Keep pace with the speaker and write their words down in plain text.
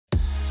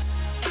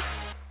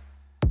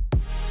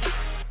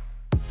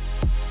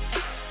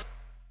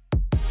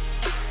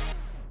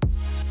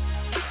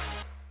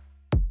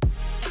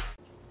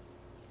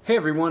Hey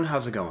everyone,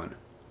 how's it going?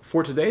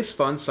 For today's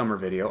fun summer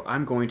video,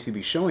 I'm going to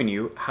be showing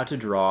you how to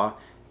draw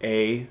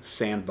a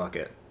sand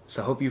bucket.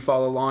 So I hope you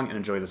follow along and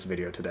enjoy this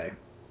video today.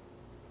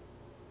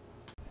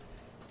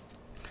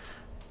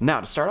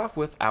 Now to start off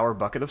with our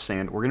bucket of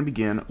sand, we're going to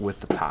begin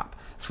with the top.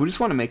 So we just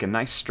want to make a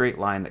nice straight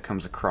line that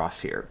comes across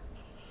here.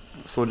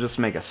 So we'll just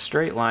make a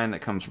straight line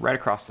that comes right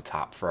across the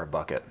top for our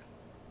bucket.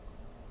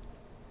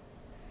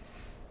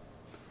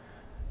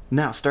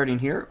 Now, starting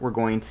here, we're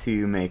going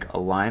to make a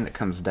line that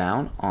comes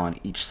down on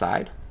each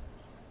side.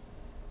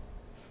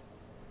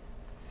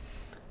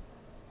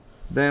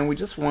 Then we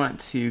just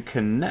want to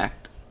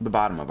connect the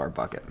bottom of our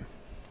bucket.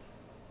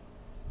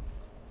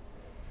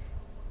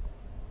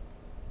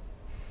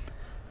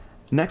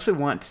 Next, we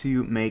want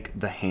to make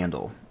the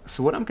handle.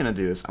 So what I'm going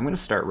to do is I'm going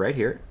to start right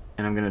here,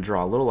 and I'm going to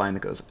draw a little line that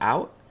goes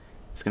out.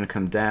 It's going to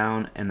come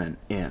down and then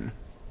in.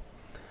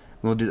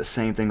 We'll do the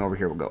same thing over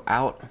here. We'll go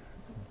out,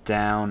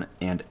 down,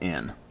 and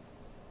in.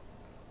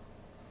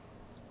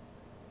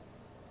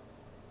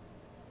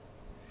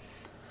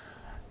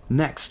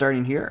 Next,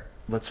 starting here,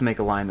 let's make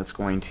a line that's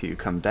going to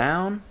come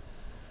down.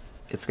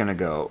 It's going to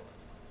go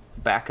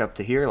back up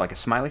to here like a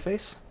smiley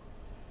face.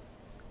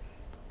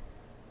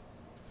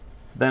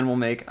 Then we'll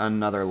make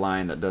another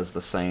line that does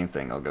the same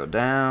thing. It'll go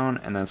down,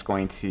 and then it's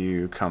going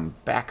to come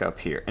back up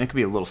here. And it could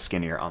be a little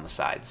skinnier on the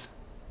sides.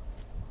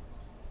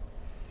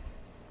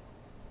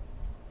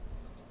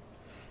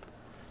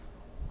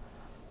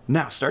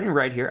 Now, starting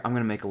right here, I'm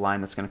going to make a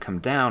line that's going to come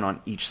down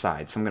on each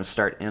side. So I'm going to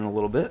start in a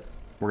little bit.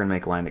 We're going to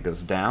make a line that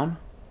goes down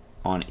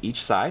on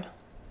each side.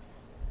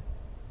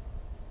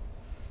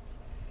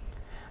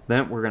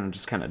 Then we're going to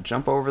just kind of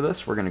jump over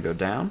this. We're going to go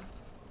down.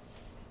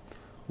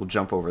 We'll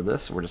jump over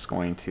this. We're just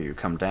going to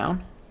come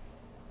down.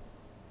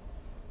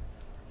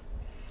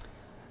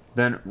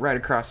 Then right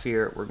across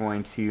here, we're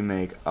going to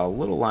make a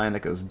little line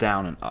that goes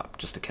down and up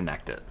just to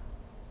connect it.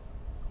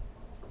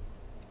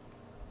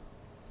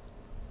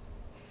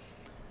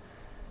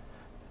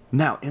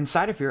 Now,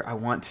 inside of here, I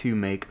want to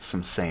make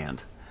some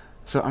sand.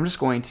 So I'm just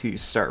going to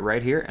start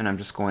right here, and I'm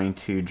just going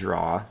to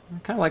draw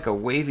kind of like a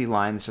wavy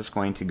line that's just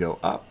going to go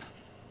up,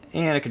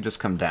 and it could just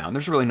come down.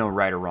 There's really no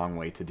right or wrong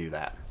way to do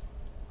that.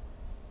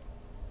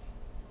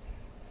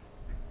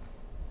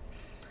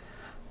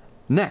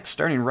 Next,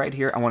 starting right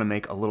here, I want to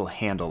make a little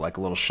handle, like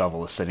a little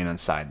shovel is sitting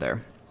inside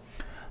there.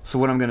 So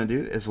what I'm going to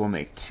do is we'll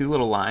make two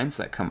little lines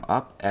that come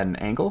up at an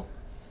angle.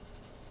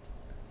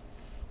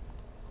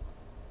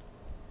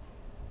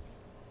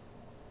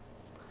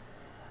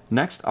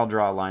 Next, I'll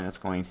draw a line that's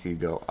going to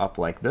go up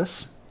like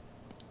this,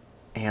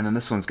 and then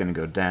this one's going to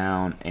go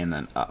down and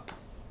then up.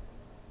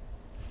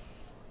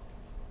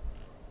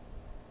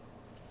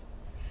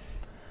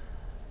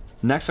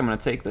 Next, I'm going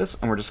to take this,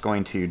 and we're just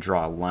going to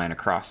draw a line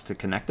across to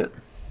connect it.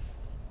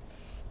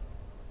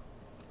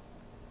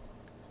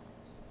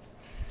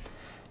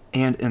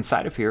 And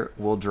inside of here,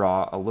 we'll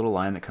draw a little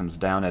line that comes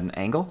down at an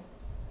angle,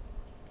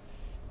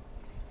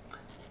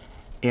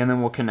 and then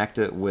we'll connect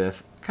it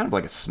with kind of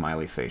like a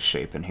smiley face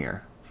shape in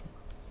here.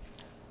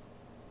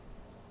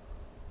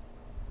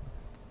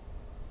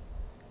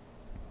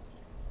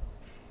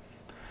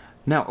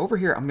 Now over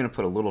here, I'm going to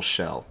put a little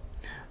shell.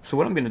 So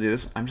what I'm going to do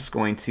is I'm just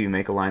going to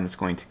make a line that's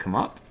going to come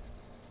up.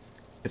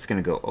 It's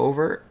going to go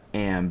over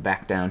and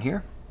back down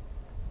here.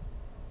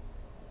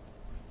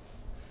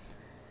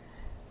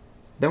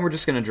 Then we're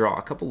just going to draw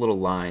a couple little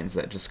lines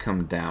that just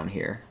come down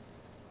here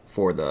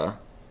for the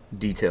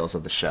details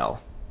of the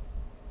shell.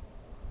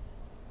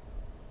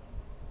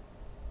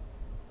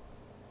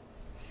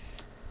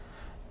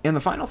 And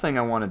the final thing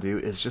I want to do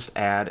is just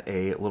add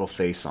a little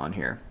face on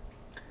here.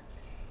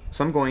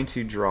 So I'm going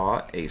to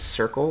draw a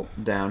circle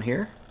down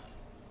here.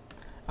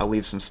 I'll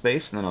leave some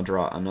space, and then I'll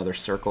draw another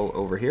circle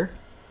over here.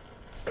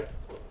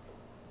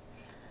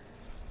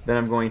 Then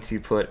I'm going to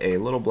put a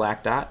little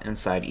black dot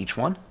inside each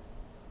one.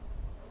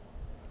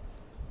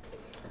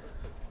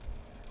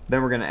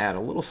 Then we're going to add a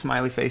little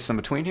smiley face in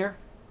between here.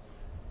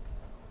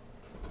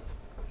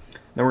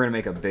 Then we're going to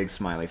make a big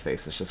smiley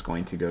face. It's just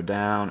going to go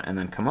down and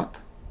then come up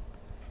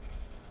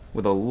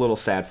with a little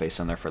sad face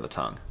on there for the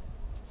tongue.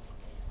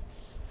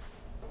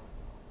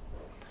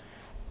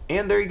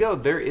 And there you go.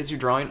 There is your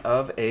drawing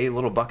of a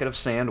little bucket of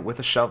sand with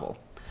a shovel.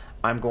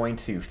 I'm going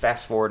to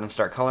fast forward and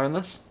start coloring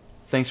this.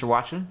 Thanks for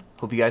watching.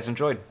 Hope you guys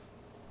enjoyed.